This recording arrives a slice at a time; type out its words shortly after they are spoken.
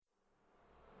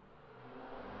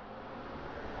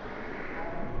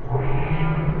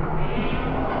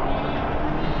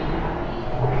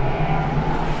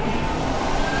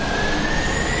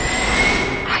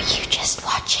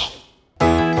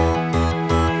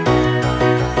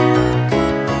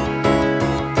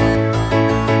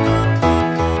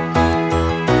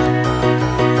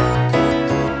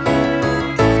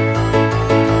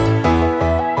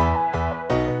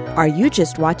Are you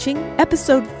just watching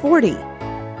episode 40,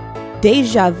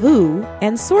 Deja Vu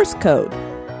and Source Code?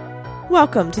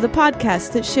 Welcome to the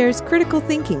podcast that shares critical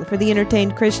thinking for the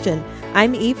entertained Christian.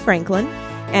 I'm Eve Franklin,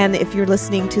 and if you're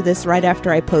listening to this right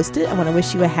after I post it, I want to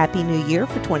wish you a happy new year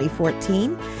for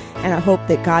 2014, and I hope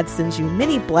that God sends you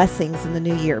many blessings in the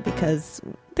new year because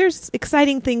there's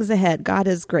exciting things ahead. God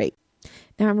is great.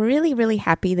 Now, I'm really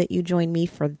happy that you joined me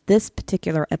for this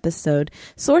particular episode.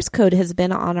 Source Code has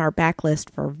been on our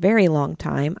backlist for a very long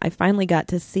time. I finally got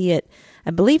to see it, I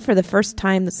believe, for the first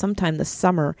time sometime this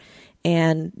summer,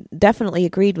 and definitely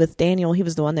agreed with Daniel. He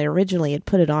was the one that originally had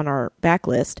put it on our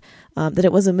backlist, that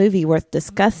it was a movie worth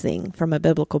discussing from a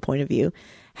biblical point of view.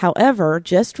 However,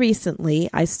 just recently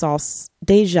I saw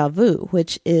Deja Vu,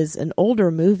 which is an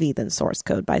older movie than Source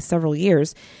Code by several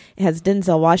years. It has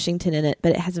Denzel Washington in it,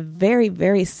 but it has a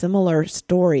very similar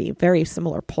story, very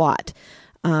similar plot.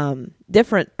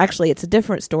 It's a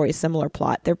different story, similar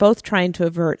plot. They're both trying to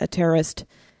avert a terrorist.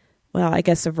 Well, I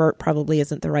guess avert probably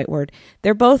isn't the right word.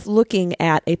 They're both looking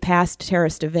at a past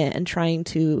terrorist event and trying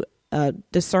to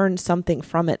discern something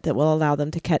from it that will allow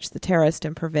them to catch the terrorist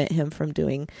and prevent him from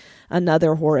doing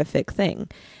another horrific thing.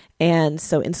 And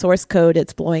so in Source Code,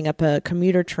 it's blowing up a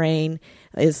commuter train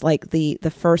is like the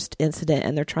first incident,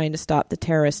 and they're trying to stop the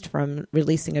terrorist from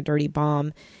releasing a dirty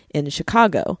bomb in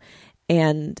Chicago.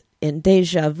 And in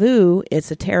Deja Vu, it's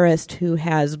a terrorist who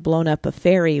has blown up a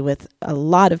ferry with a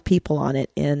lot of people on it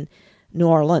in New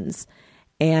Orleans.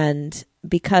 And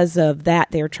because of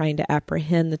that, they're trying to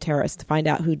apprehend the terrorist, to find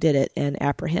out who did it and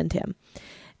apprehend him.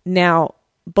 Now,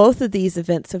 both of these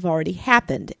events have already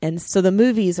happened, and so the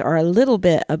movies are a little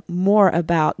bit more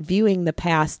about viewing the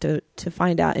past to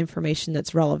find out information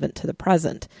that's relevant to the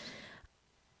present.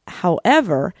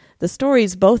 However, the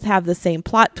stories both have the same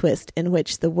plot twist in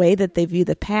which the way that they view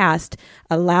the past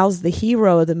allows the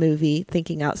hero of the movie,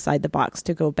 thinking outside the box,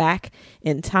 to go back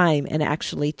in time and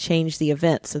actually change the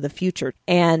events of the future.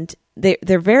 And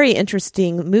they're very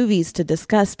interesting movies to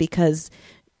discuss because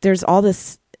there's all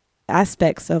this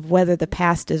aspects of whether the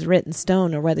past is written in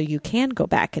stone or whether you can go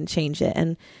back and change it,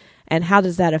 and how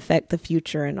does that affect the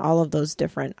future, and all of those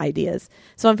different ideas.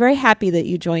 So I'm very happy that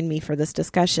you joined me for this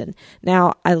discussion.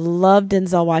 Now, I love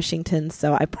Denzel Washington,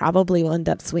 so I probably will end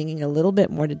up swinging a little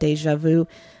bit more to Deja Vu.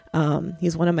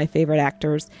 He's one of my favorite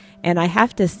actors, and I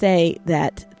have to say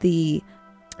that the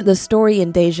story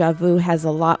in Deja Vu has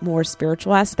a lot more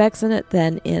spiritual aspects in it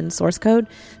than in Source Code.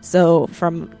 So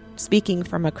speaking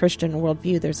from a Christian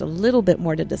worldview, there's a little bit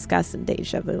more to discuss in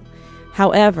Deja Vu.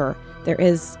 However, there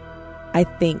is, I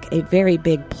think, a very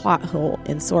big plot hole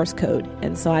in Source Code,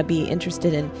 and so I'd be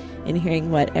interested in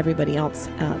hearing what everybody else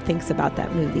thinks about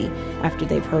that movie after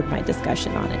they've heard my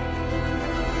discussion on it.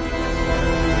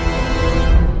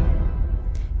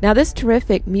 Now, this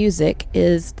terrific music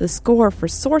is the score for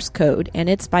Source Code, and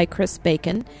it's by Chris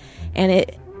Bacon, and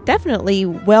it definitely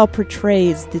well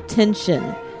portrays the tension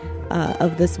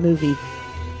of this movie.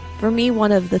 For me,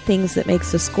 one of the things that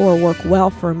makes the score work well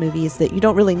for a movie is that you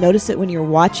don't really notice it when you're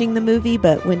watching the movie,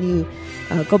 but when you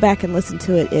go back and listen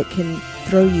to it, it can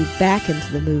throw you back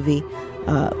into the movie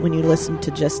when you listen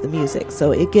to just the music.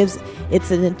 So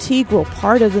it's an integral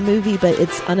part of the movie, but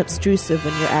it's unobtrusive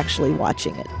when you're actually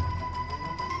watching it.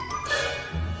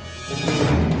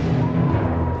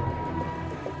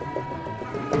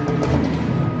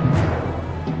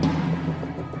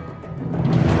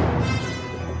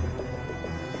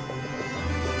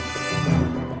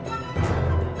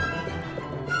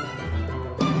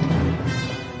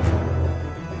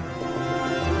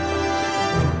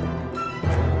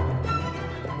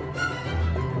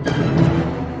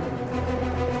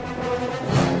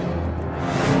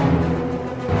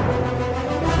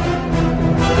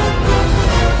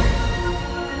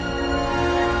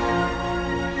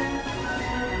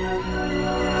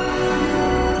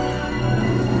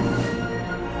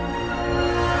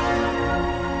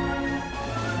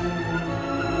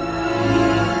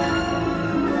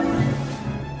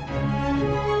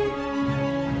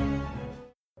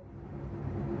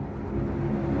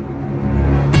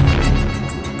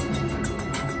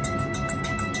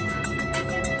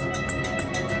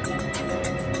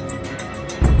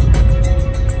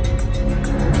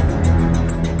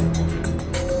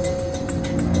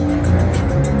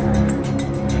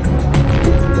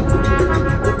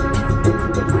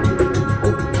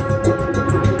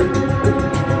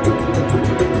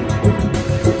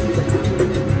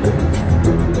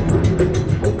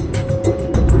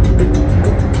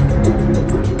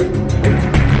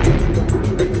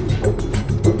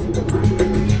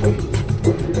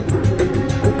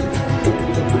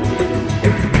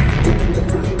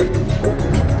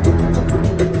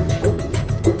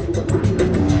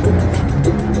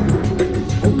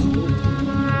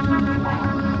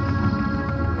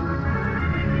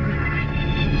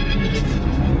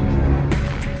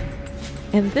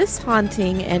 And this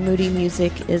haunting and moody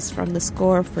music is from the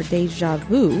score for Deja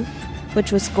Vu,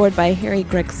 which was scored by Harry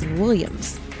Gregson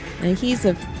Williams. Now, he's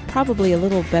probably a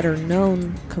little better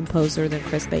known composer than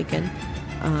Chris Bacon,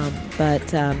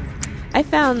 but I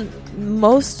found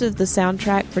most of the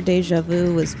soundtrack for Deja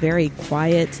Vu was very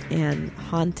quiet and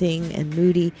haunting and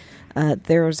moody.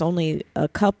 There's only a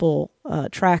couple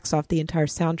tracks off the entire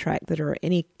soundtrack that are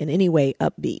in any way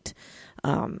upbeat.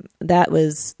 That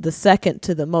was the second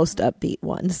to the most upbeat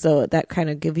one, so that kind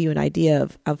of give you an idea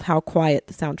of how quiet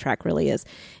the soundtrack really is.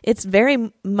 It's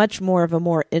very much more of a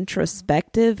more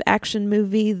introspective action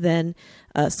movie than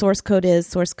Source Code is.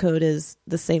 Source Code is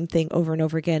the same thing over and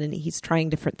over again, and he's trying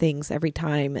different things every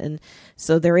time, and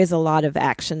so there is a lot of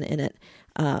action in it.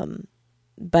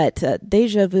 But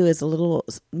Deja Vu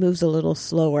moves a little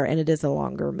slower, and it is a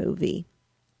longer movie.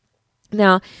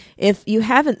 Now, if you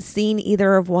haven't seen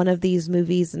either of one of these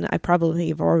movies, and I probably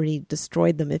have already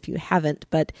destroyed them if you haven't,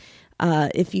 but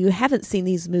if you haven't seen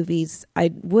these movies,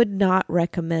 I would not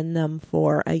recommend them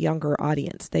for a younger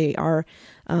audience. They are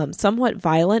somewhat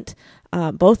violent,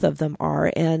 both of them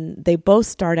are, and they both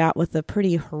start out with a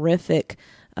pretty horrific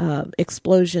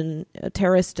explosion, a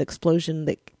terrorist explosion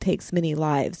that takes many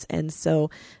lives. And so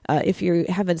if you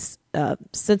have a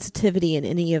sensitivity in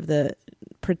any of the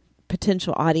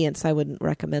potential audience, I wouldn't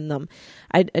recommend them.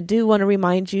 I do want to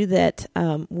remind you that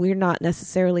we're not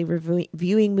necessarily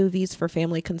reviewing movies for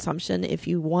family consumption. If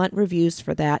you want reviews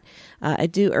for that, I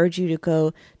do urge you to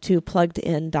go to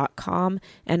pluggedin.com,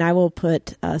 and I will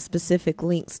put specific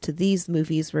links to these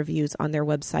movies reviews on their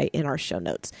website in our show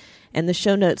notes. And the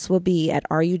show notes will be at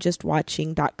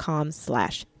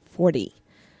areyoujustwatching.com/40.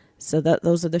 So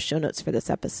those are the show notes for this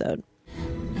episode.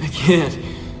 I can't.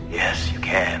 Yes, you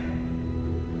can.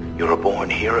 You're a born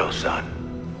hero,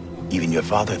 son. Even your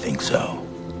father thinks so.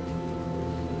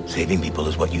 Saving people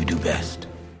is what you do best.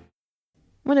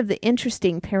 One of the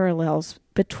interesting parallels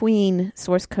between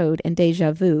Source Code and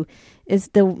Deja Vu is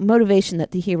the motivation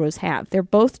that the heroes have. They're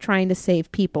both trying to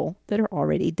save people that are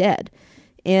already dead.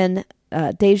 In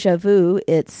Deja Vu,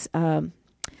 it's all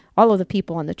of the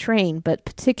people on the train, but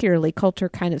particularly Coulter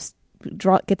kind of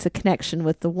gets a connection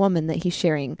with the woman that he's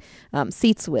sharing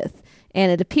seats with. And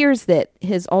it appears that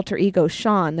his alter ego,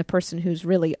 Sean, the person who's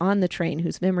really on the train,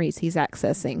 whose memories he's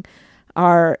accessing,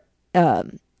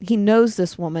 he knows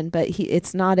this woman, but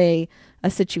it's not a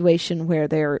situation where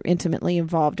they're intimately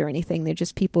involved or anything. They're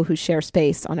just people who share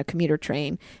space on a commuter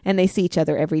train, and they see each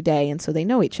other every day, and so they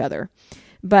know each other.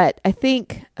 But I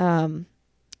think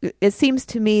it seems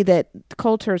to me that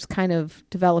Coulter's kind of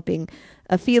developing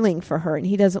a feeling for her, and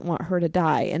he doesn't want her to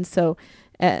die. And so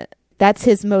that's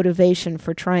his motivation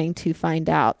for trying to find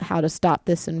out how to stop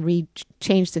this and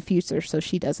change the future so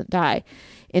she doesn't die.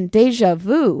 In Deja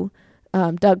Vu,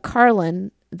 Doug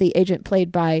Carlin, the agent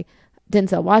played by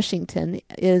Denzel Washington,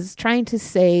 is trying to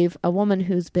save a woman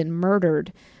who's been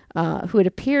murdered, who it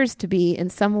appears to be in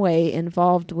some way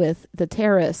involved with the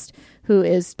terrorist who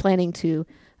is planning to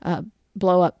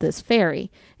blow up this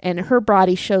ferry. And her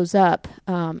body shows up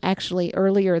actually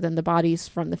earlier than the bodies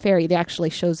from the ferry. It actually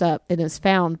shows up and is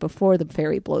found before the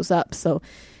ferry blows up. So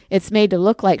it's made to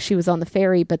look like she was on the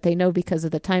ferry, but they know because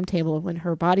of the timetable of when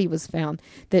her body was found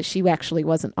that she actually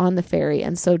wasn't on the ferry.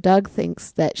 And so Doug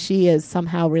thinks that she is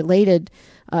somehow related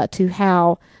to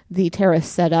how the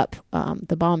terrorists set up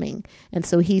the bombing. And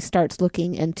so he starts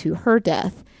looking into her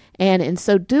death. And in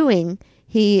so doing,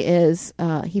 he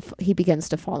begins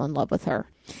to fall in love with her.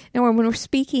 Now, when we're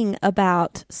speaking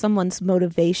about someone's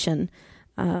motivation,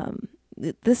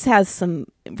 this has some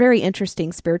very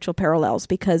interesting spiritual parallels,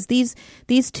 because these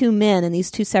two men in these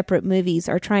two separate movies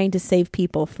are trying to save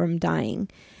people from dying.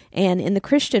 And in the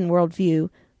Christian worldview,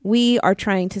 we are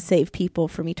trying to save people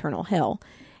from eternal hell.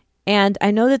 And I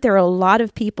know that there are a lot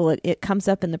of people, it comes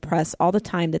up in the press all the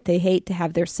time, that they hate to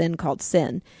have their sin called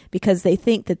sin because they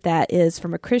think that is,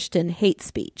 from a Christian, hate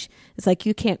speech. It's like,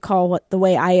 you can't call the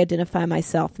way I identify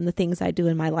myself and the things I do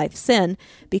in my life sin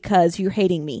because you're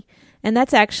hating me. And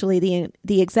that's actually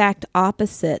the exact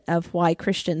opposite of why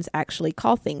Christians actually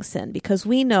call things sin, because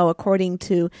we know, according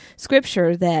to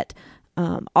Scripture, that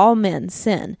all men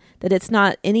sin, that it's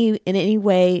not in any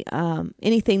way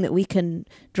anything that we can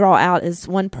draw out as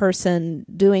one person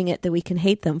doing it that we can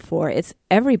hate them for. It's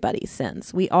everybody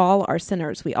sins. We all are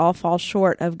sinners. We all fall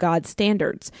short of God's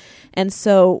standards. And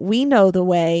so we know the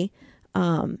way,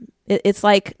 it's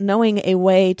like knowing a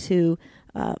way to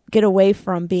get away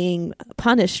from being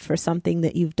punished for something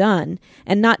that you've done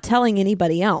and not telling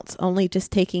anybody else, only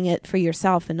just taking it for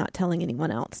yourself and not telling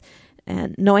anyone else.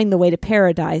 and knowing the way to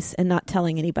paradise and not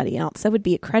telling anybody else. That would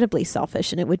be incredibly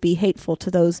selfish, and it would be hateful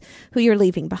to those who you're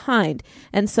leaving behind.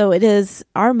 And so it is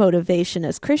our motivation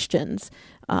as Christians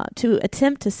to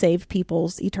attempt to save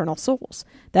people's eternal souls.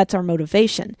 That's our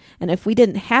motivation. And if we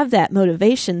didn't have that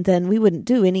motivation, then we wouldn't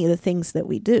do any of the things that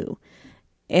we do.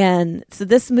 And so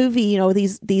this movie,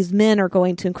 these men are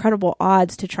going to incredible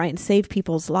odds to try and save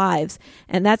people's lives.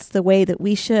 And that's the way that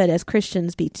we should, as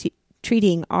Christians, be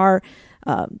treating our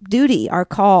duty, our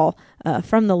call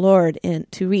from the Lord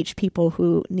to reach people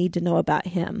who need to know about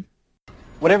Him.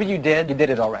 Whatever you did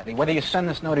it already. Whether you send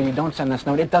this note or you don't send this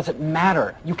note, it doesn't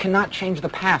matter. You cannot change the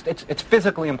past. It's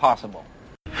physically impossible.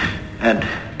 And,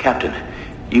 Captain,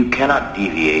 you cannot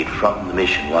deviate from the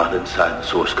mission while inside the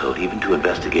source code, even to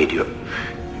investigate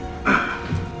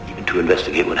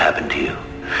what happened to you.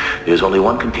 There's only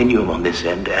one continuum on this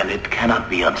end, and it cannot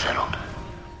be unsettled.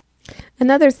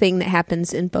 Another thing that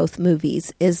happens in both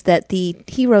movies is that the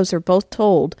heroes are both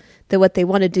told that what they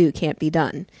want to do can't be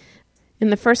done. In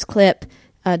the first clip,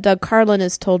 Doug Carlin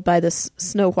is told by the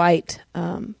Snow White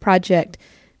Project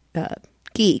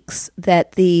geeks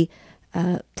that the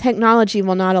technology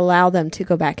will not allow them to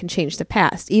go back and change the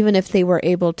past. Even if they were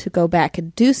able to go back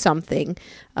and do something,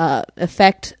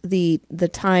 affect the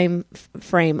time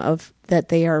frame of that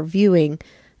they are viewing,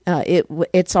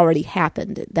 it's already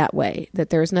happened that way, that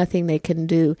there's nothing they can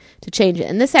do to change it.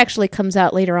 And this actually comes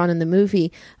out later on in the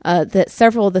movie, that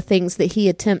several of the things that he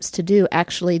attempts to do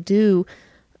actually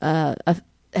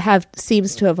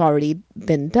seems to have already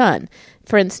been done.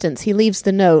 For instance, he leaves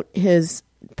the note, his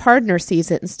partner sees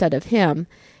it instead of him,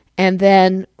 and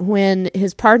then when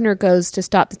his partner goes to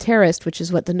stop the terrorist, which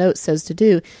is what the note says to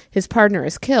do, his partner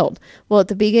is killed. Well, at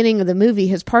the beginning of the movie,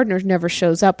 his partner never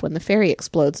shows up when the ferry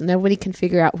explodes, and nobody can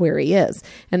figure out where he is.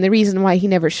 And the reason why he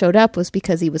never showed up was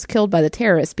because he was killed by the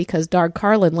terrorists, because Doug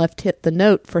Carlin left the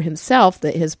note for himself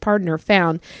that his partner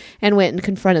found and went and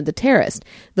confronted the terrorist.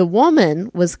 The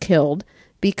woman was killed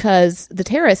because the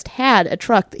terrorist had a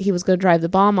truck that he was going to drive the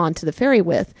bomb onto the ferry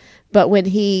with, but when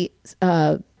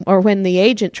when the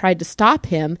agent tried to stop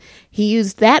him, he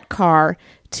used that car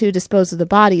to dispose of the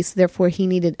bodies. Therefore, he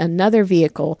needed another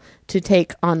vehicle to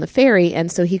take on the ferry,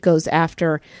 and so he goes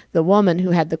after the woman who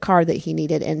had the car that he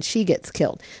needed, and she gets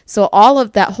killed. So all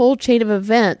of that whole chain of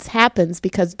events happens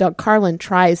because Doug Carlin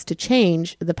tries to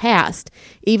change the past,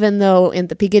 even though in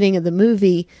the beginning of the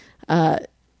movie,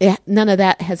 none of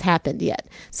that has happened yet.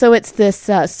 So it's this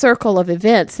circle of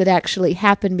events that actually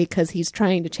happen because he's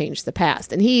trying to change the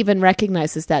past. And he even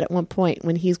recognizes that at one point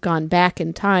when he's gone back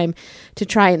in time to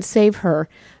try and save her.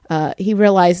 He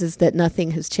realizes that nothing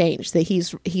has changed, that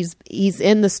he's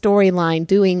in the storyline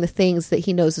doing the things that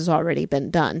he knows has already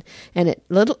been done. And it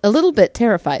a little bit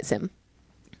terrifies him.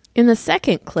 In the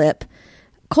second clip,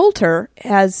 Coulter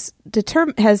has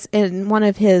in one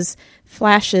of his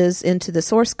flashes into the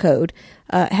source code,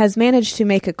 has managed to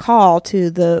make a call to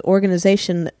the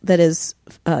organization that is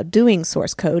doing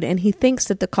source code, and he thinks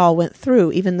that the call went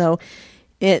through, even though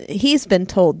he's been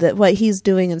told that what he's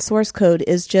doing in source code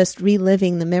is just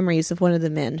reliving the memories of one of the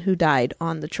men who died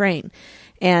on the train.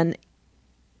 And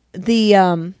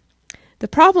the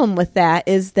problem with that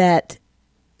is that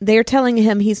they're telling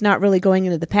him he's not really going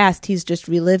into the past, he's just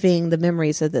reliving the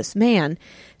memories of this man.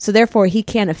 So therefore, he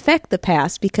can't affect the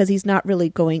past because he's not really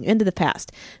going into the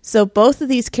past. So both of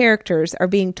these characters are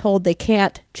being told they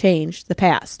can't change the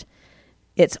past.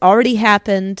 It's already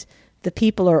happened. The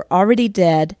people are already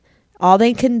dead. All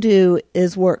they can do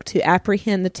is work to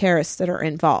apprehend the terrorists that are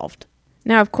involved.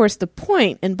 Now, of course, the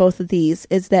point in both of these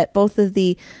is that both of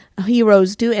the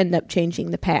heroes do end up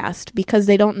changing the past because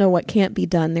they don't know what can't be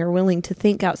done. They're willing to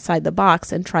think outside the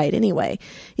box and try it anyway.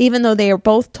 Even though they are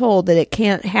both told that it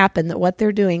can't happen, that what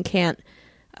they're doing can't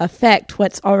affect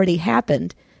what's already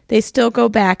happened, they still go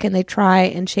back and they try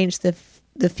and change the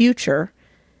future,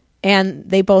 and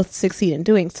they both succeed in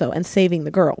doing so and saving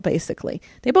the girl, basically.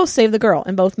 They both save the girl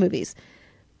in both movies.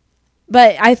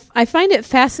 But I find it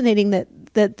fascinating that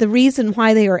the reason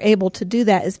why they are able to do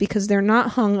that is because they're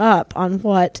not hung up on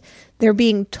what they're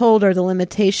being told are the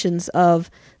limitations of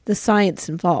the science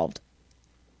involved.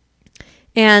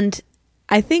 And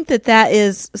I think that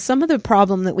is some of the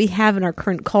problem that we have in our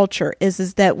current culture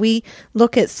is that we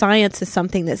look at science as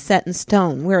something that's set in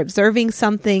stone. We're observing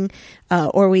something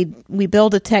or we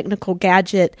build a technical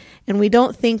gadget and we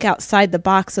don't think outside the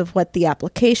box of what the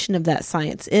application of that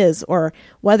science is or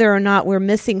whether or not we're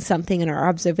missing something in our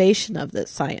observation of that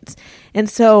science. And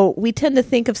so we tend to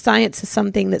think of science as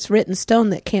something that's written in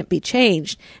stone that can't be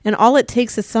changed. And all it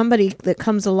takes is somebody that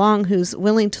comes along who's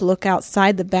willing to look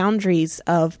outside the boundaries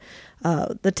of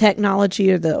the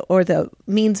technology or the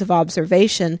means of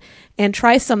observation and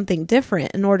try something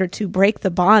different in order to break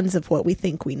the bonds of what we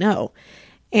think we know.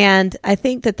 And I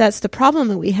think that that's the problem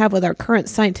that we have with our current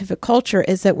scientific culture,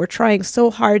 is that we're trying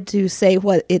so hard to say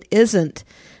what it isn't,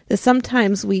 that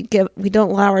sometimes we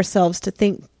don't allow ourselves to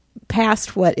think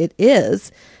past what it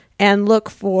is and look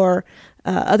for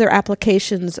other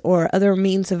applications or other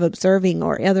means of observing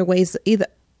or other ways, either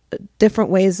different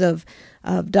ways of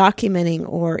documenting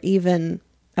or even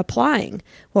applying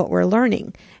what we're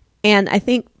learning. And I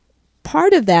think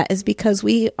part of that is because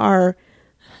we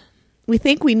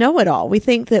think we know it all. We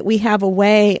think that we have a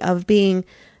way of being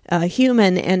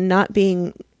human and not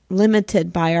being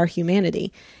limited by our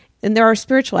humanity. And there are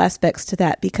spiritual aspects to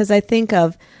that, because I think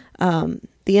of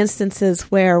the instances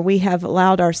where we have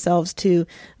allowed ourselves to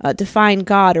define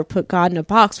God or put God in a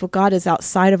box. Well, God is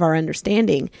outside of our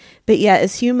understanding. But yet,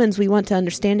 as humans, we want to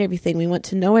understand everything. We want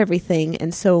to know everything.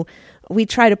 And so we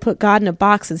try to put God in a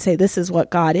box and say, this is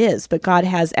what God is. But God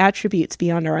has attributes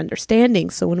beyond our understanding.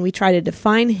 So when we try to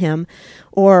define him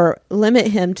or limit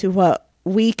him to what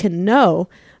we can know,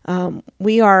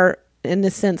 we are, in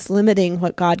a sense, limiting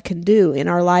what God can do in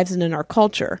our lives and in our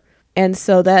culture. And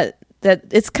so that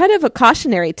it's kind of a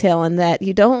cautionary tale in that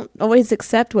you don't always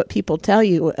accept what people tell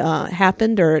you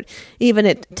happened, or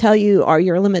even tell you are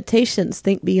your limitations.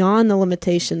 Think beyond the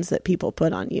limitations that people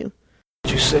put on you.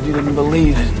 You said you didn't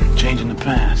believe in changing the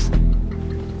past.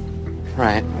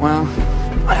 Right. Well,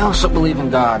 I also believe in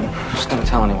God. Just don't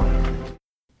tell anyone.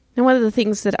 And one of the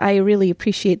things that I really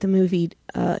appreciate the movie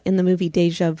in the movie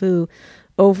Deja Vu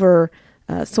over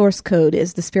Source Code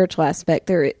is the spiritual aspect.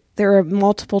 There are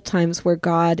multiple times where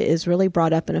God is really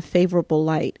brought up in a favorable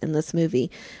light in this movie.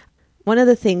 One of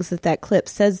the things that clip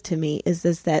says to me is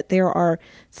that there are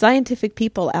scientific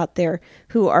people out there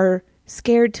who are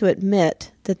scared to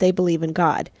admit that they believe in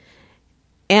God.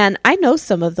 And I know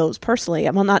some of those personally.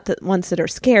 Well, not the ones that are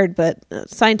scared, but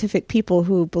scientific people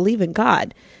who believe in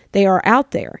God. They are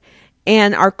out there.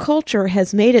 And our culture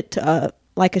has made it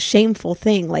like a shameful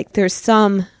thing. Like there's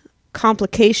some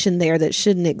complication there that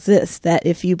shouldn't exist, that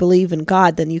if you believe in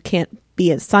God, then you can't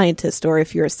be a scientist, or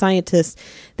if you're a scientist,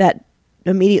 that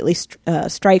immediately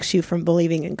strikes you from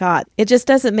believing in God. It just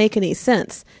doesn't make any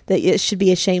sense that it should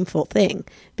be a shameful thing,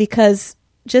 because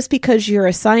just because you're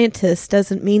a scientist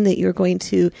doesn't mean that you're going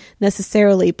to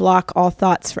necessarily block all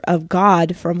thoughts of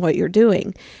God from what you're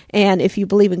doing. And if you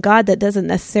believe in God, that doesn't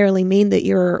necessarily mean that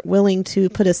you're willing to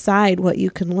put aside what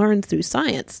you can learn through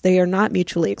science. They are not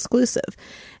mutually exclusive.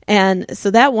 And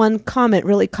so that one comment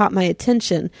really caught my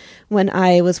attention when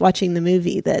I was watching the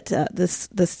movie, that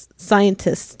this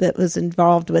scientist that was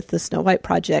involved with the Snow White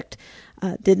project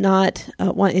did not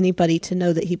want anybody to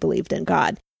know that he believed in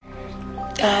God.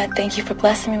 God, thank you for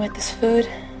blessing me with this food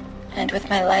and with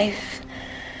my life.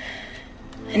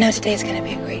 I know today's going to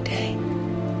be a great day.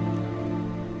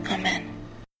 Amen.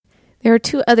 There are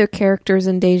two other characters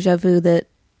in Deja Vu that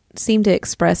seem to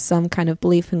express some kind of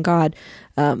belief in God.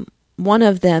 One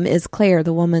of them is Claire,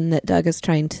 the woman that Doug is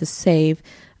trying to save.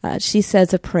 She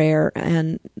says a prayer,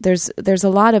 and there's a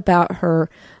lot about her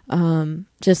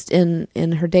just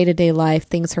in her day-to-day life,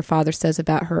 things her father says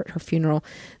about her at her funeral,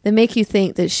 that make you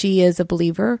think that she is a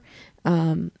believer.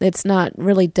 It's not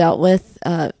really dealt with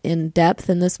in depth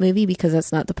in this movie, because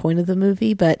that's not the point of the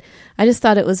movie, but I just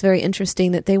thought it was very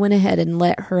interesting that they went ahead and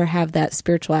let her have that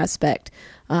spiritual aspect,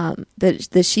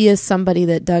 that she is somebody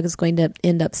that Doug is going to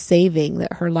end up saving,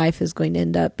 that her life is going to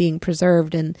end up being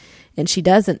preserved, and she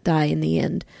doesn't die in the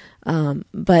end,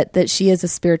 but that she is a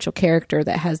spiritual character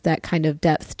that has that kind of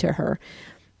depth to her.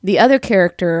 The other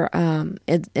character,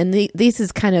 this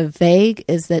is kind of vague,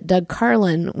 is that Doug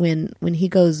Carlin, when he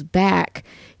goes back,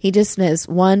 he just says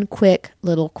one quick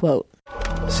little quote.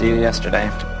 See you yesterday.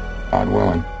 God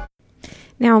willing.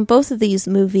 Now, in both of these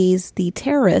movies, the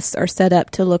terrorists are set up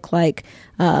to look like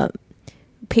wacko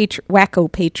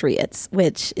patriots,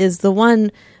 which is the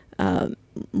one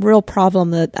real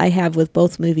problem that I have with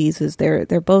both movies, is they're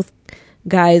both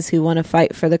guys who want to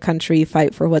fight for the country,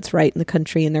 fight for what's right in the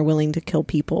country, and they're willing to kill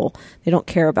people. They don't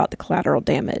care about the collateral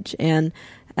damage. And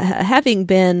having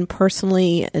been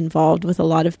personally involved with a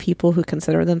lot of people who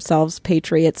consider themselves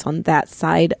patriots on that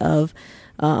side of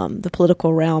the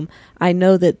political realm, I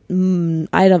know that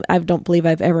I don't believe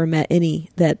I've ever met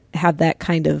any that have that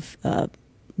kind of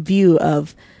view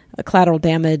of collateral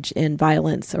damage and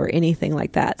violence or anything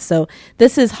like that. So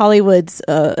this is Hollywood's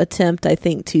attempt, I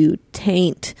think, to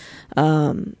taint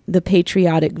the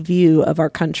patriotic view of our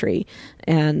country.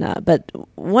 And but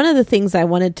one of the things I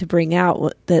wanted to bring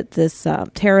out that this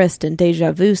terrorist in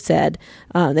Deja Vu said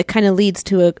that kind of leads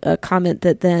to a comment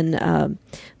that then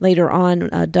later on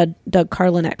Doug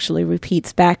Carlin actually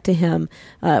repeats back to him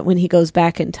when he goes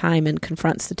back in time and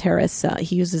confronts the terrorists.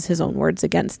 He uses his own words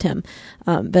against him,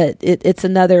 but it's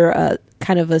another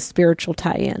kind of a spiritual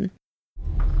tie-in.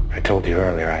 I told you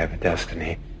earlier I have a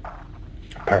destiny,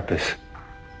 a purpose.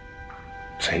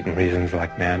 Satan reasons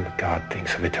like man, but God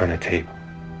thinks of eternity.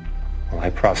 Well,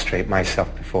 I prostrate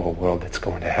myself before a world that's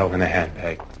going to hell in a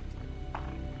handbag.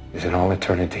 Because in all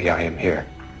eternity I am here,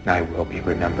 and I will be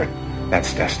remembered.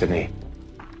 That's destiny.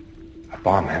 A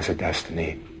bomb has a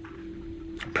destiny,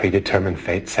 a predetermined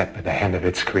fate set by the hand of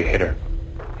its creator.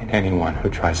 And anyone who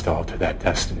tries to alter that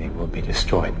destiny will be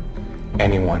destroyed.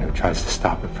 Anyone who tries to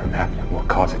stop it from happening will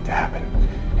cause it to happen.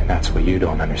 And that's what you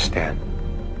don't understand.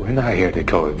 We're not here to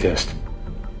coexist.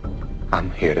 I'm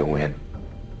here to win.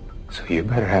 So you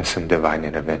better have some divine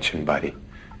intervention, buddy.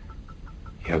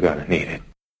 You're gonna need it.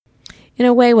 In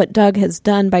a way, what Doug has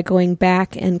done by going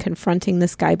back and confronting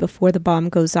this guy before the bomb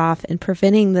goes off and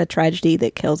preventing the tragedy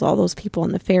that kills all those people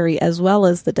on the ferry, as well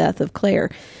as the death of Claire,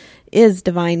 is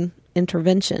divine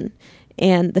intervention.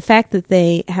 And the fact that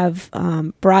they have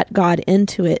brought God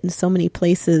into it in so many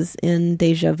places in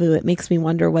Deja Vu, it makes me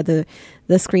wonder whether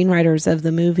the screenwriters of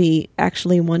the movie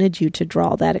actually wanted you to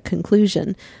draw that a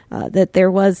conclusion, that there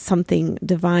was something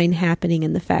divine happening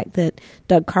in the fact that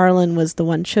Doug Carlin was the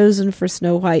one chosen for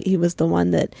Snow White. He was the one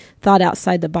that thought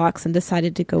outside the box and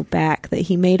decided to go back, that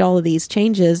he made all of these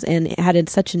changes and it had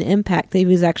such an impact that he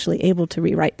was actually able to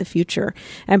rewrite the future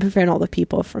and prevent all the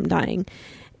people from dying.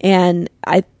 And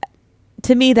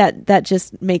to me, that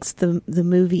just makes the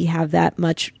movie have that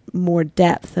much more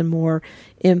depth and more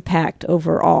impact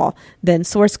overall than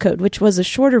Source Code, which was a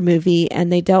shorter movie,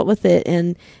 and they dealt with it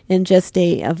in just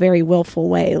a very willful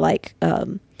way. Like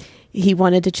he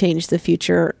wanted to change the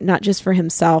future, not just for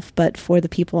himself, but for the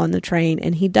people on the train,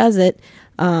 and he does it.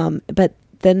 But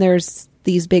then there's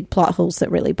these big plot holes that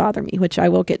really bother me, which I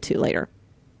will get to later.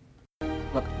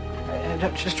 Look,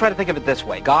 just try to think of it this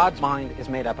way. God's mind is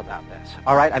made up about this,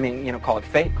 all right? I mean, call it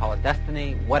fate, call it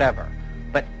destiny, whatever.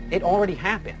 But it already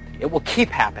happened. It will keep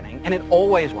happening, and it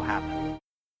always will happen.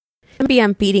 Maybe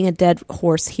I'm beating a dead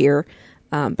horse here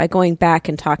by going back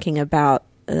and talking about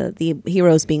the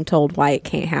heroes being told why it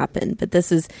can't happen. But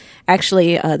this is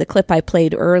actually the clip I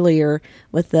played earlier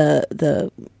with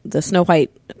the Snow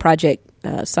White Project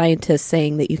scientists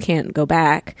saying that you can't go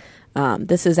back.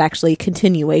 This is actually a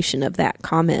continuation of that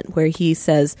comment where he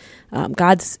says,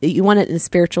 you want it in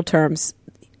spiritual terms,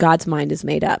 God's mind is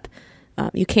made up.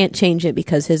 You can't change it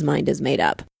because his mind is made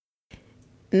up.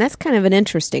 And that's kind of an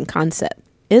interesting concept.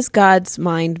 Is God's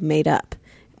mind made up?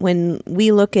 When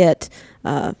we look at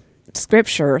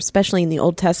Scripture, especially in the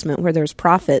Old Testament where there's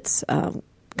prophets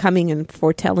coming and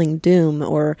foretelling doom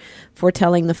or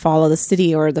foretelling the fall of the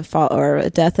city or the fall or a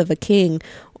death of a king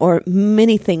or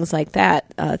many things like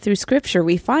that, through Scripture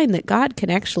we find that God can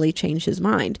actually change his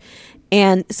mind.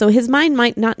 And so his mind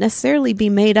might not necessarily be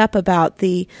made up about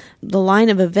the line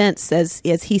of events as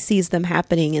he sees them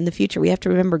happening in the future. We have to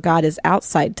remember God is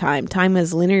outside time. Time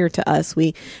is linear to us.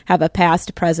 We have a past,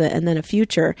 a present, and then a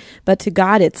future. But to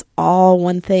God, it's all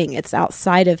one thing. It's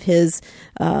outside of his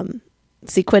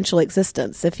sequential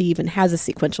existence, if he even has a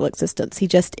sequential existence. He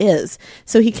just is.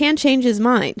 So he can change his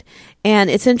mind. And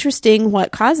it's interesting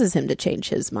what causes him to change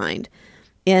his mind.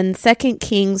 In 2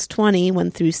 Kings 20,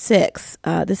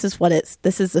 1-6,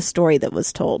 this is the story that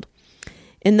was told.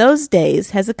 In those days,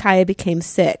 Hezekiah became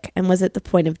sick and was at the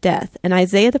point of death. And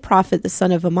Isaiah the prophet, the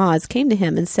son of Amoz, came to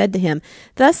him and said to him,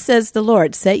 "Thus says the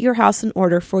Lord, set your house in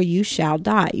order, for you shall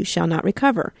die. You shall not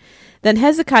recover." Then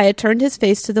Hezekiah turned his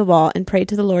face to the wall and prayed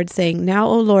to the Lord, saying, "Now,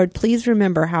 O Lord, please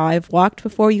remember how I have walked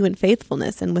before you in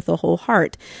faithfulness and with a whole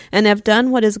heart, and have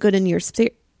done what is good in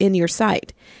your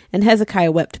sight." And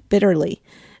Hezekiah wept bitterly.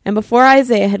 And before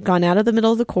Isaiah had gone out of the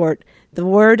middle of the court, the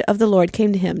word of the Lord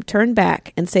came to him, "Turn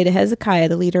back and say to Hezekiah,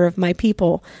 the leader of my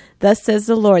people, Thus says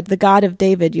the Lord, the God of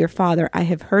David, your father, I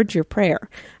have heard your prayer.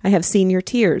 I have seen your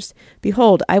tears.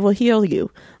 Behold, I will heal you.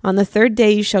 On the third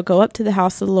day you shall go up to the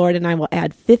house of the Lord, and I will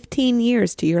add 15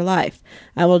 years to your life.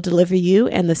 I will deliver you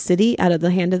and the city out of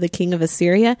the hand of the king of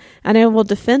Assyria, and I will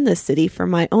defend this city for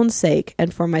my own sake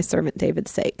and for my servant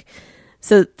David's sake."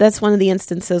 So that's one of the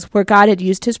instances where God had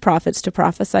used his prophets to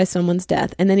prophesy someone's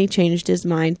death, and then he changed his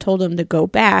mind, told him to go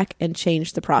back and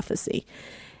change the prophecy.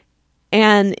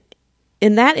 And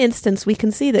in that instance, we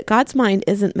can see that God's mind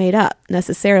isn't made up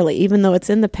necessarily, even though it's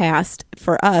in the past.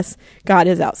 For us, God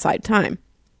is outside time.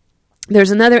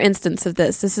 There's another instance of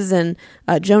this. This is in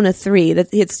Jonah 3.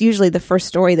 It's usually the first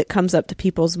story that comes up to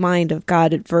people's mind of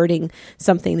God averting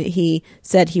something that he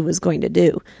said he was going to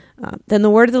do. Then the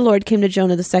word of the Lord came to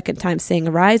Jonah the second time, saying,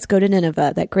 Arise, go to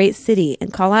Nineveh, that great city,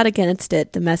 and call out against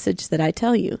it the message that I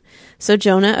tell you. So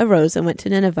Jonah arose and went to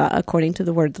Nineveh, according to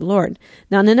the word of the Lord.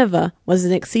 Now Nineveh was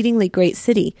an exceedingly great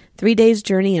city, 3 days'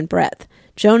 journey in breadth.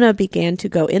 Jonah began to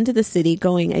go into the city,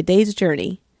 going a day's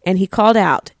journey. And he called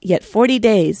out, Yet 40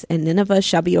 days, and Nineveh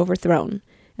shall be overthrown.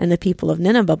 And the people of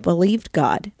Nineveh believed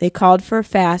God. They called for a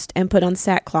fast and put on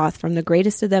sackcloth from the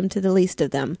greatest of them to the least of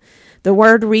them. The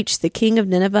word reached the king of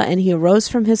Nineveh, and he arose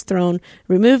from his throne,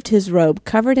 removed his robe,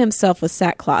 covered himself with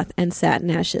sackcloth, and sat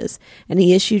in ashes. And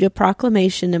he issued a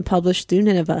proclamation and published through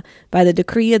Nineveh, by the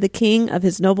decree of the king of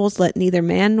his nobles, let neither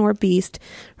man nor beast,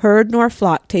 herd nor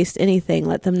flock taste anything.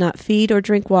 Let them not feed or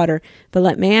drink water, but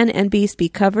let man and beast be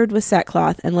covered with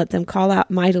sackcloth, and let them call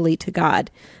out mightily to God.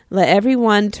 Let every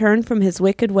one turn from his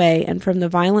wicked way and from the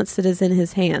violence that is in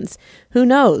his hands. Who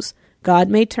knows? God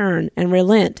may turn and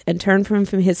relent and turn from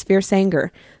his fierce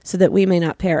anger, so that we may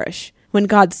not perish. When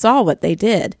God saw what they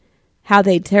did, how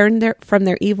they turned from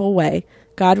their evil way,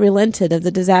 God relented of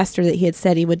the disaster that he had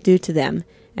said he would do to them,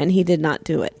 and he did not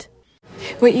do it.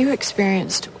 What you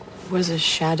experienced was a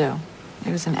shadow.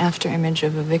 It was an afterimage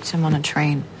of a victim on a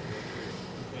train.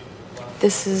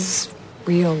 This is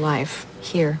real life,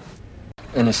 here.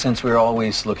 In a sense, we're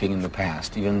always looking in the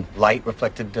past. Even light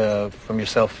reflected from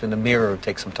yourself in the mirror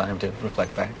takes some time to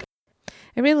reflect back.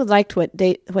 I really liked what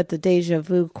the deja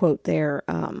vu quote there,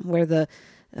 where the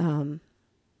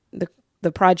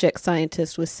project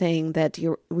scientist was saying that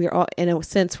we're all, in a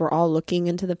sense, we're all looking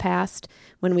into the past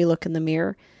when we look in the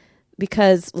mirror,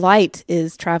 because light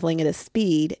is traveling at a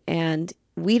speed, and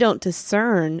we don't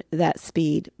discern that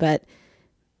speed, but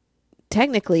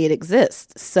technically it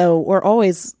exists. So we're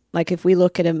always, like, if we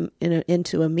look at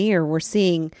into a mirror, we're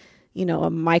seeing, a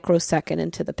microsecond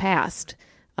into the past,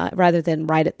 rather than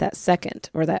right at that second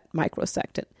or that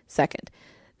microsecond.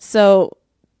 So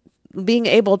being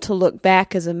able to look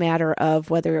back is a matter of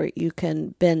whether you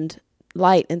can bend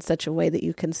light in such a way that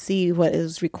you can see what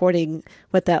is recording,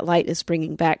 what that light is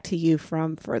bringing back to you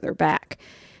from further back.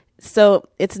 So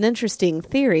it's an interesting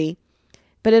theory,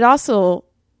 but it also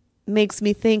makes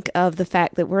me think of the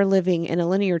fact that we're living in a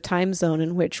linear time zone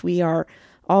in which we are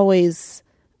always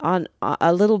on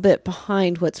a little bit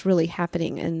behind what's really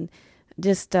happening, and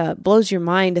just blows your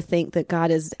mind to think that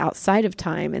God is outside of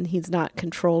time and he's not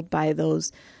controlled by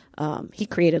those. He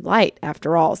created light,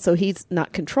 after all, so he's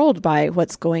not controlled by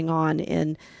what's going on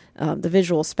in the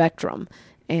visual spectrum.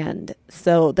 And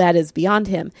so that is beyond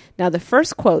him. Now, the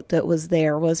first quote that was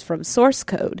there was from Source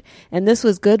Code, and this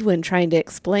was Goodwin trying to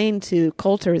explain to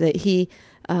Coulter that he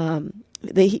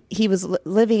was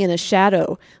living in a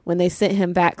shadow when they sent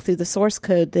him back through the source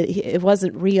code, that it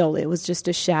wasn't real. It was just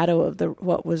a shadow of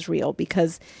what was real,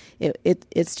 because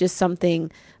it's just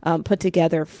something put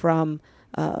together from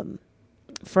the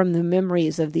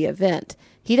memories of the event.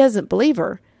 He doesn't believe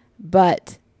her,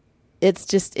 but it's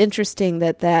just interesting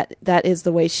that is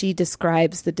the way she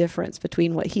describes the difference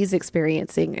between what he's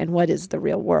experiencing and what is the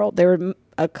real world. There were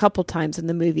a couple times in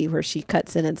the movie where she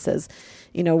cuts in and says,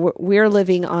 we're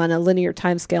living on a linear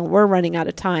time scale. We're running out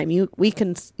of time. You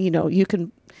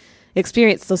can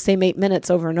experience those same 8 minutes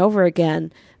over and over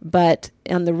again, but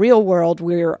in the real world,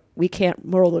 we can't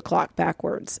roll the clock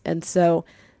backwards. And so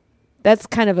that's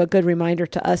kind of a good reminder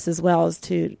to us as well, as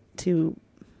to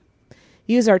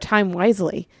use our time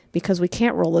wisely, because we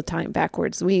can't roll the time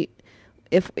backwards.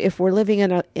 If we're living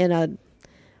in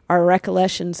our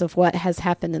recollections of what has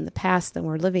happened in the past, then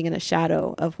we're living in a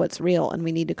shadow of what's real, and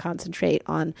we need to concentrate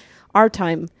on our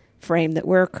time frame that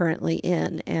we're currently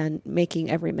in and making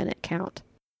every minute count.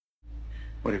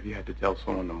 What if you had to tell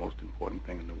someone the most important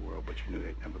thing in the world, but you knew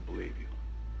they'd never believe you?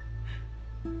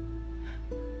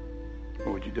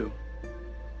 What would you do?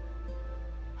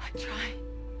 I'd try.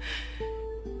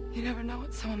 You never know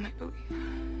what someone might believe.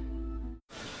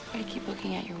 Why do you keep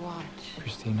looking at your watch?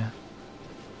 Christina,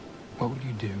 what would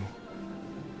you do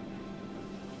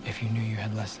if you knew you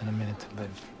had less than a minute to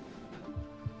live?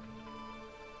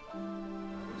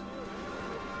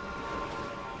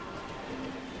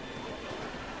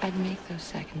 I'd make those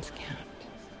seconds count.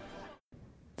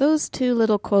 Those two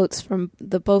little quotes from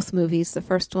both movies, the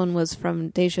first one was from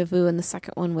Deja Vu and the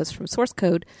second one was from Source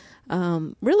Code,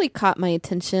 really caught my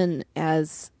attention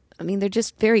they're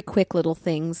just very quick little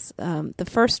things. The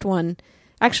first one,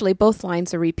 actually both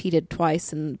lines are repeated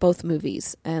twice in both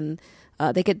movies, and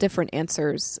they get different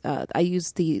answers. I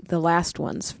used the last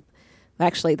ones,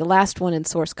 actually the last one in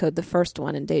Source Code, the first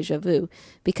one in Deja Vu,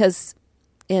 because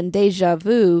in Deja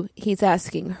Vu, he's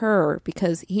asking her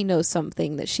because he knows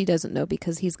something that she doesn't know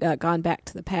because he's gone back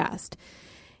to the past.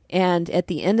 And at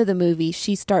the end of the movie,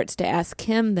 she starts to ask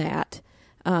him that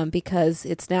because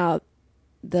it's now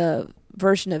the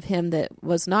version of him that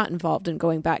was not involved in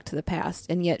going back to the past,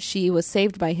 and yet she was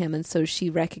saved by him, and so she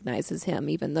recognizes him,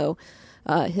 even though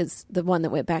the one that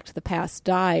went back to the past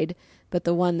died, but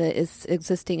the one that is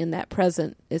existing in that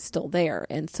present is still there.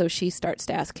 And so she starts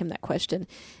to ask him that question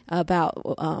about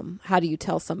how do you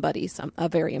tell somebody a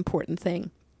very important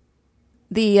thing.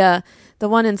 The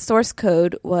one in Source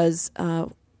Code was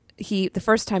the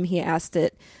first time he asked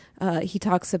it, he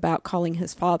talks about calling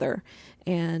his father,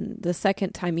 and the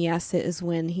second time he asks it is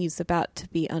when he's about to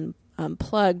be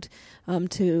unplugged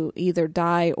to either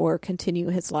die or continue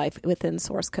his life within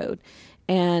Source Code.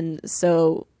 And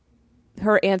so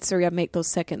her answer, make those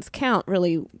seconds count,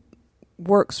 really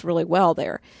works really well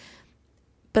there.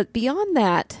 But beyond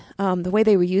that, the way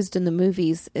they were used in the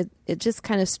movies, it just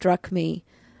kind of struck me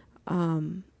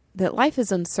that life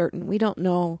is uncertain. We don't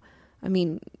know. I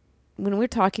mean, when we're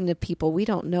talking to people, we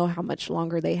don't know how much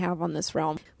longer they have on this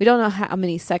realm. We don't know how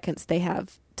many seconds they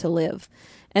have to live.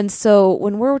 And so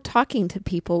when we're talking to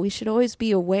people, we should always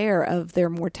be aware of their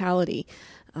mortality,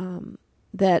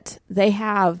 that they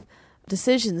have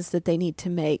decisions that they need to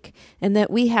make, and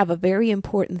that we have a very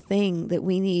important thing that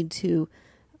we need to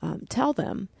tell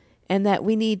them, and that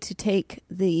we need to take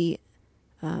the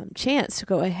chance to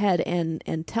go ahead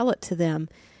and tell it to them,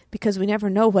 because we never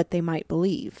know what they might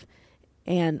believe.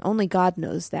 And only God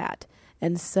knows that.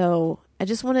 And so I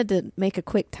just wanted to make a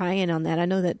quick tie-in on that. I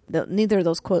know that neither of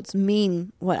those quotes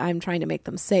mean what I'm trying to make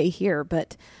them say here,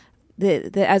 but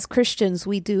as Christians,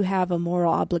 we do have a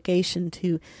moral obligation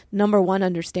to, number one,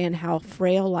 understand how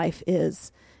frail life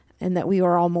is, and that we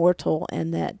are all mortal,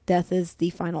 and that death is the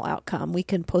final outcome. We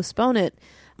can postpone it,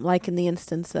 like in the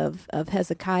instance of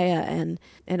Hezekiah and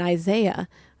Isaiah,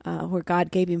 where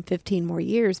God gave him 15 more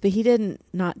years, but he didn't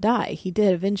not die. He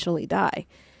did eventually die.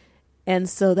 And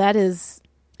so that is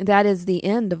the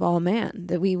end of all man,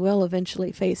 that we will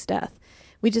eventually face death.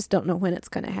 We just don't know when it's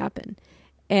going to happen.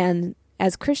 And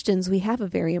as Christians, we have a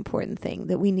very important thing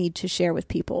that we need to share with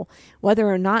people.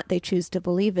 Whether or not they choose to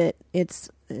believe it, it's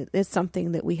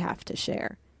something that we have to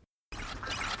share.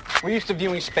 We're used to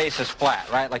viewing space as flat,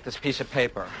 right? Like this piece of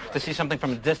paper. To see something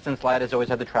from a distance, light has always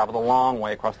had to travel the long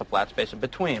way across the flat space in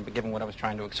between. But given what I was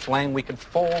trying to explain, we could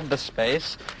fold the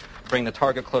space, bring the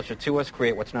target closer to us,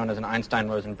 create what's known as an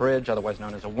Einstein-Rosen bridge, otherwise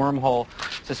known as a wormhole,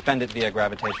 suspend it via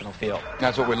gravitational field.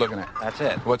 That's what we're looking at. That's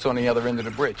it. What's on the other end of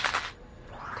the bridge?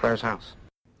 Claire's house.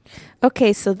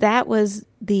 Okay, so that was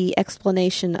the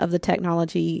explanation of the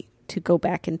technology to go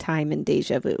back in time in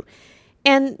Deja Vu.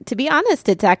 And to be honest,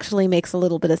 it actually makes a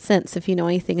little bit of sense if you know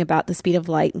anything about the speed of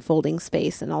light and folding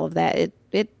space and all of that.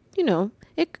 It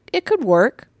could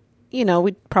work.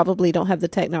 We probably don't have the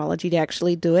technology to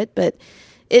actually do it, but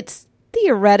it's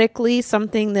theoretically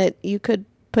something that you could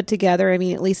put together. I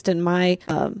mean, at least in my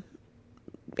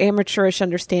amateurish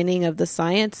understanding of the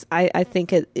science, I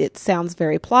think it sounds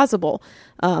very plausible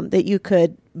that you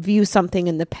could view something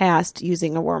in the past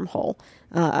using a wormhole.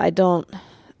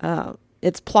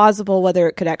 It's plausible. Whether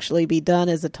it could actually be done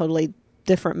is a totally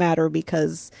different matter,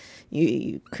 because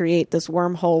you create this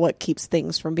wormhole, what keeps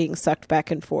things from being sucked back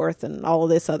and forth and all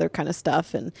of this other kind of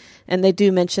stuff. And they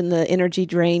do mention the energy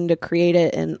drain to create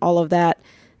it and all of that.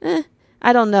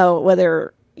 I don't know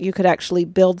whether you could actually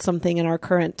build something in our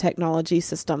current technology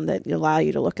system that allow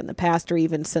you to look in the past or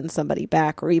even send somebody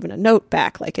back or even a note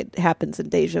back like it happens in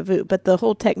Deja Vu. But the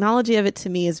whole technology of it to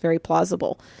me is very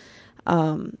plausible.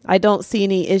 I don't see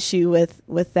any issue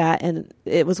with that, and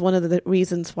it was one of the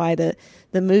reasons why the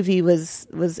movie was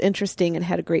interesting and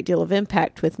had a great deal of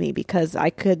impact with me, because I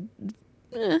could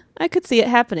see it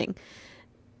happening.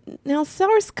 Now,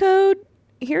 Source Code,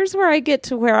 here's where I get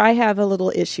to where I have a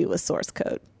little issue with Source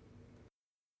Code.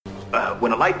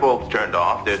 When a light bulb's turned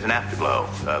off, there's an afterglow,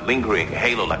 a lingering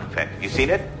halo-like effect. You seen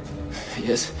it?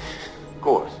 Yes. Of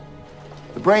course.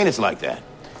 The brain is like that.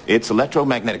 Its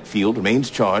electromagnetic field remains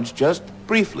charged just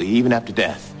briefly, even after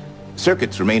death.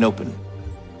 Circuits remain open.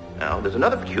 Now, there's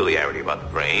another peculiarity about the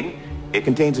brain. It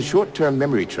contains a short-term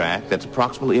memory tract that's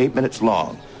approximately 8 minutes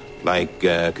long, like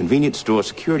a convenience store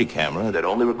security camera that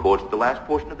only records the last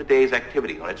portion of the day's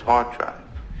activity on its hard drive.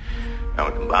 Now,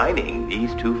 in combining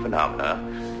these two phenomena,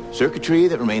 circuitry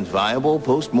that remains viable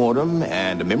post-mortem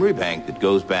and a memory bank that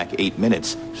goes back 8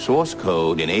 minutes, Source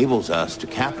Code enables us to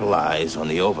capitalize on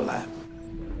the overlap.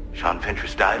 Sean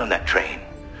Fentress died on that train.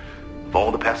 Of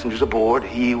all the passengers aboard,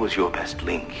 he was your best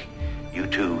link. You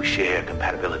two share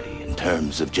compatibility in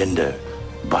terms of gender,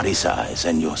 body size,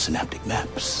 and your synaptic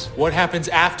maps. What happens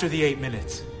after the 8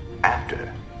 minutes?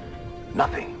 After,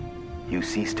 nothing. You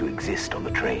cease to exist on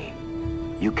the train.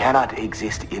 You cannot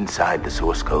exist inside the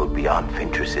source code beyond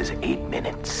Ventress's 8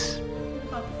 minutes.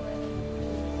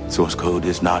 Source code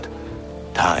is not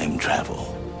time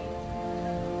travel.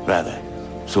 Rather,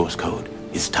 source code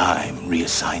is time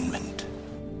reassignment.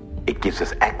 It gives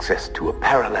us access to a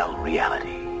parallel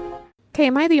reality. Okay,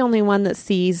 am I the only one that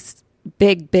sees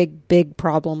big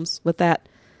problems with that?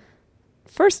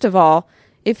 First of all,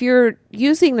 if you're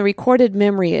using the recorded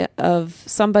memory of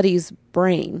somebody's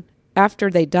brain after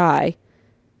they die,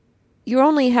 you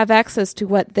only have access to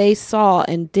what they saw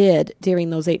and did during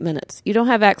those 8 minutes. You don't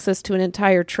have access to an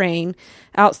entire train,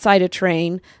 outside a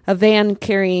train, a van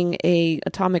carrying a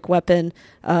atomic weapon,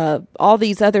 all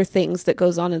these other things that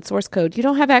goes on in source code. You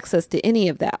don't have access to any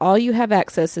of that. All you have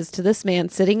access is to this man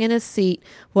sitting in his seat,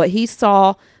 what he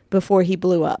saw before he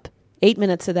blew up. 8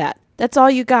 minutes of that. That's all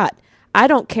you got. I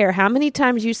don't care how many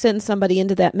times you send somebody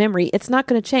into that memory. It's not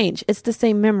going to change. It's the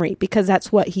same memory because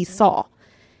that's what he saw.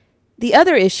 The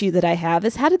other issue that I have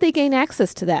is, how did they gain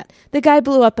access to that? The guy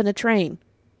blew up in a train.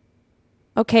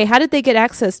 Okay, how did they get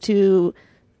access to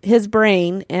his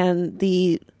brain and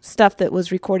the stuff that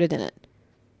was recorded in it?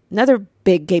 Another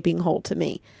big gaping hole to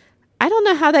me. I don't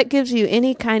know how that gives you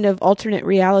any kind of alternate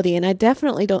reality, and I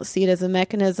definitely don't see it as a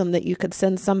mechanism that you could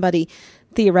send somebody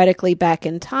theoretically back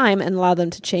in time and allow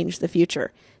them to change the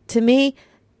future. To me,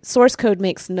 source code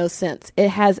makes no sense. It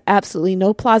has absolutely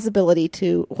no plausibility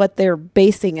to what they're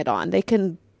basing it on. They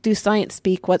can do science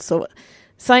speak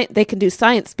they can do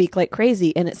science speak like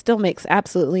crazy, and it still makes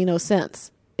absolutely no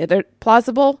sense. Is it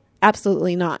plausible?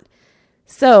 Absolutely not.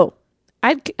 So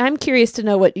I'm curious to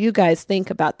know what you guys think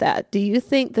about that. Do you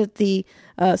think that the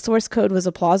source code was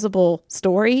a plausible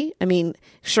story? I mean,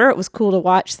 sure, it was cool to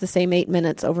watch the same 8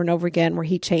 minutes over and over again where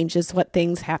he changes what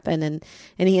things happen and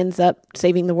he ends up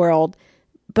saving the world.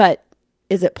 But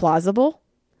is it plausible?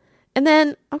 And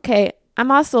then, okay,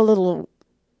 I'm also a little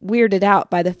weirded out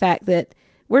by the fact that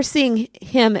we're seeing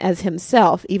him as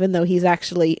himself, even though he's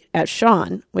actually as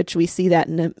Sean, which we see that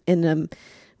in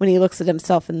when he looks at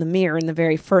himself in the mirror in the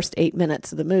very first 8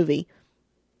 minutes of the movie.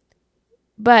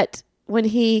 But when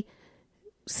he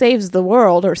saves the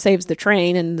world or saves the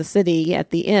train and the city at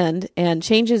the end and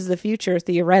changes the future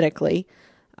theoretically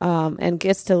and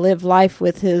gets to live life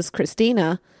with his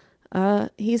Christina,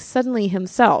 he's suddenly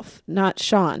himself, not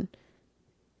Sean.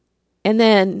 And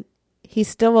then he's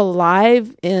still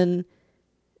alive in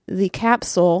the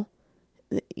capsule.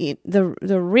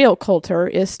 The real Coulter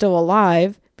is still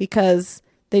alive because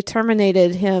they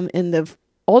terminated him in the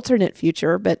alternate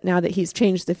future, but now that he's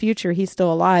changed the future, he's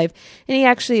still alive, and he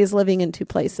actually is living in two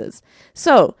places.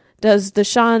 So, does the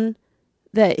Sean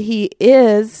that he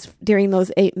is during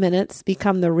those 8 minutes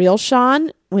become the real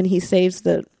Sean when he saves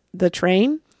the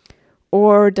train?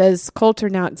 Or does Coulter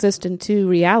now exist in two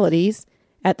realities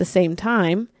at the same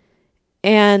time?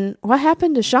 And what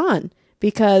happened to Sean?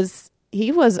 Because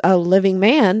he was a living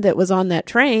man that was on that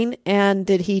train, and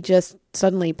did he just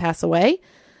suddenly pass away?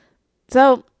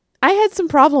 So I had some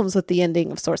problems with the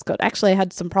ending of Source Code. Actually, I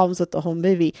had some problems with the whole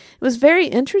movie. It was very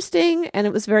interesting, and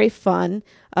it was very fun.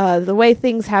 The way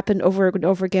things happened over and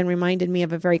over again reminded me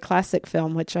of a very classic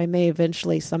film, which I may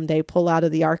eventually someday pull out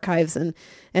of the archives and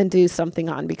do something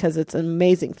on, because it's an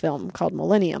amazing film called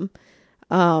Millennium,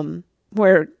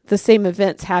 where the same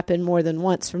events happen more than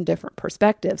once from different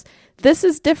perspectives. This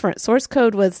is different. Source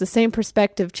Code was the same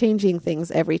perspective, changing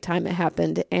things every time it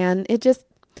happened, and it just,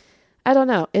 I don't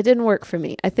know, it didn't work for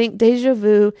me. I think Deja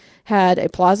Vu had a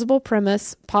plausible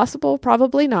premise, possible,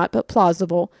 probably not, but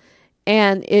plausible,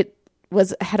 and it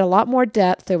had a lot more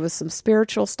depth. There was some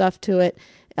spiritual stuff to it.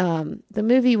 The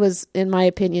movie was, in my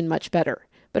opinion, much better.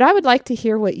 But I would like to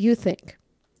hear what you think.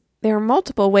 There are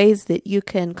multiple ways that you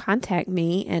can contact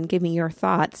me and give me your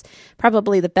thoughts.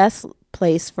 Probably the best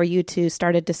place for you to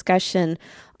start a discussion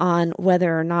on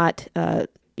whether or not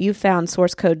you found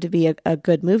Source Code to be a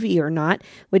good movie or not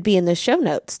would be in the show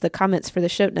notes, the comments for the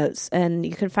show notes. And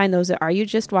you can find those at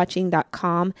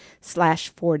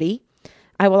areyoujustwatching.com/40.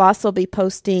 I will also be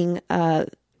posting on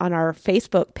our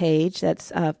Facebook page.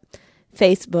 That's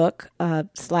Facebook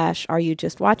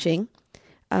 /areyoujustwatching.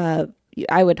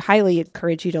 I would highly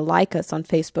encourage you to like us on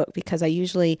Facebook, because I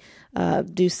usually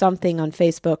do something on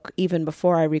Facebook even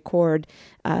before I record.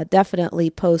 Definitely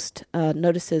post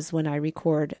notices when I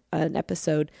record an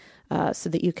episode so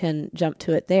that you can jump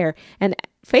to it there. And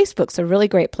Facebook's a really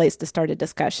great place to start a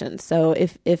discussion. So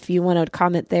if you want to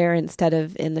comment there instead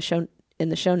of in the show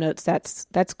notes,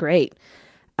 that's great.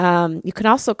 You can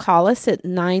also call us at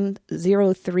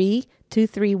 903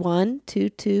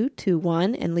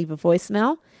 231-2221 and leave a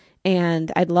voicemail.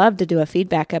 And I'd love to do a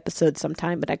feedback episode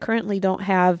sometime, but I currently don't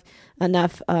have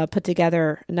enough put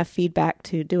together, enough feedback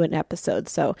to do an episode.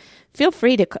 So feel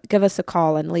free to give us a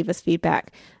call and leave us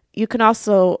feedback. You can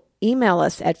also email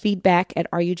us at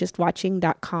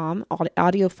feedback@areyoujustwatching.com.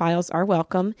 Audio files are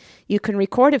welcome. You can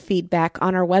record a feedback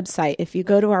on our website. If you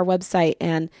go to our website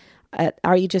and at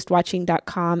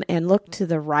areyoujustwatching.com and look to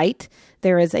the right,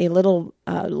 there is a little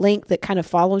link that kind of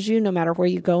follows you no matter where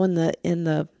you go in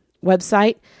the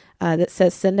website that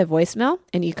says send a voicemail,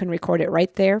 and you can record it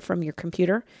right there from your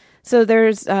computer. So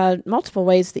there's multiple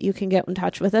ways that you can get in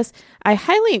touch with us. I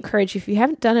highly encourage you, if you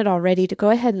haven't done it already, to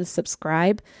go ahead and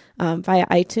subscribe via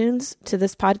iTunes to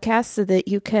this podcast so that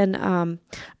you can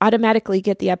automatically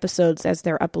get the episodes as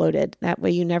they're uploaded. That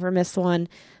way you never miss one.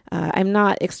 I'm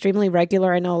not extremely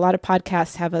regular. I know a lot of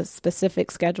podcasts have a specific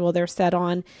schedule they're set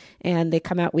on, and they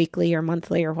come out weekly or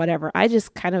monthly or whatever. I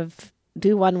just kind of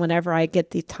do one whenever I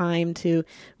get the time to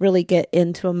really get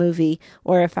into a movie,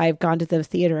 or if I've gone to the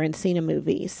theater and seen a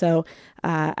movie. So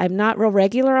I'm not real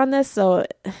regular on this, so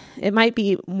it might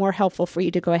be more helpful for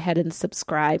you to go ahead and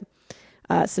subscribe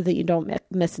so that you don't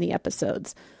miss any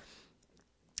episodes.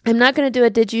 I'm not going to do a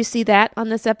Did You See That on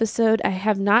this episode. I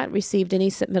have not received any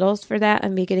submittals for that.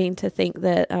 I'm beginning to think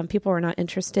that people are not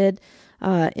interested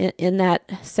in that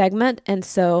segment, and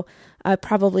so I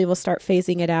probably will start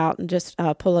phasing it out and just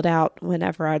pull it out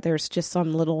whenever there's just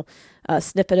some little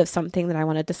snippet of something that I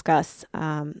want to discuss.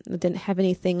 I didn't have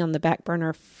anything on the back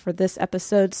burner for this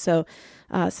episode, so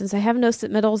since I have no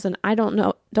submittals and I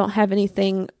don't have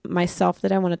anything myself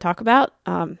that I want to talk about,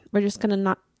 we're just going to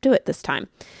not do it this time.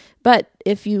 But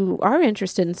if you are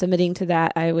interested in submitting to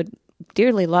that, I would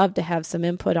dearly love to have some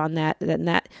input on that. Then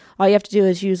that all you have to do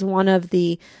is use one of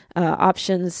the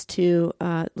options to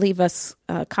leave us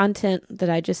content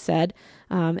that I just said.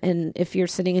 And if you're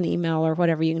sending an email or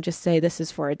whatever, you can just say, this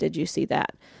is for a Did You See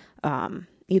That?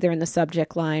 Either in the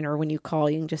subject line or when you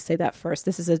call, you can just say that first.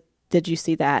 This is a Did You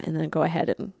See That? And then go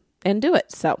ahead and do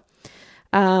it. So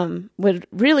would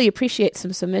really appreciate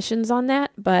some submissions on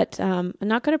that, but I'm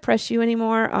not going to press you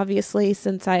anymore, obviously,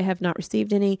 since I have not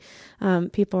received any.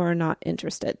 People are not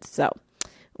interested, so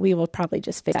we will probably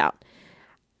just fade out.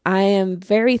 I am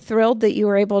very thrilled that you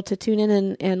were able to tune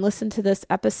in and listen to this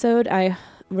episode. I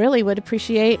really would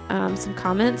appreciate some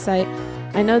comments. I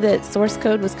know that Source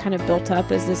Code was kind of built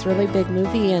up as this really big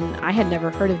movie, and I had never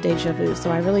heard of Deja Vu, so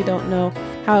I really don't know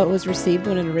how it was received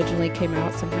when it originally came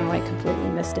out. Somehow I completely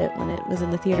missed it when it was in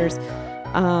the theaters.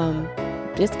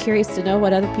 Just curious to know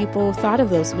what other people thought of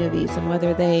those movies and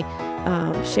whether they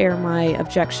share my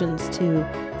objections to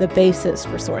the basis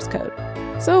for Source Code.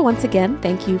 So once again,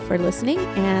 thank you for listening,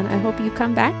 and I hope you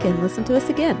come back and listen to us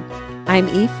again. I'm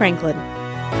Eve Franklin.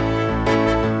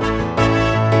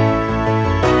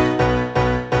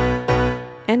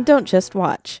 And don't just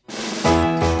watch.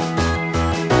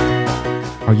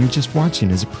 Are You Just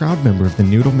Watching is a proud member of the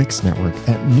Noodle Mix Network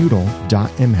at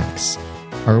noodle.mx.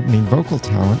 Our opening vocal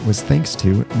talent was thanks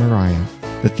to Mariah.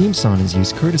 The theme song is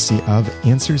used courtesy of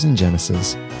Answers in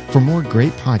Genesis. For more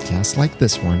great podcasts like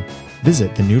this one,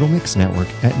 visit the Noodle Mix Network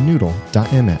at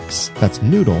noodle.mx. That's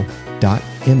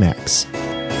noodle.mx.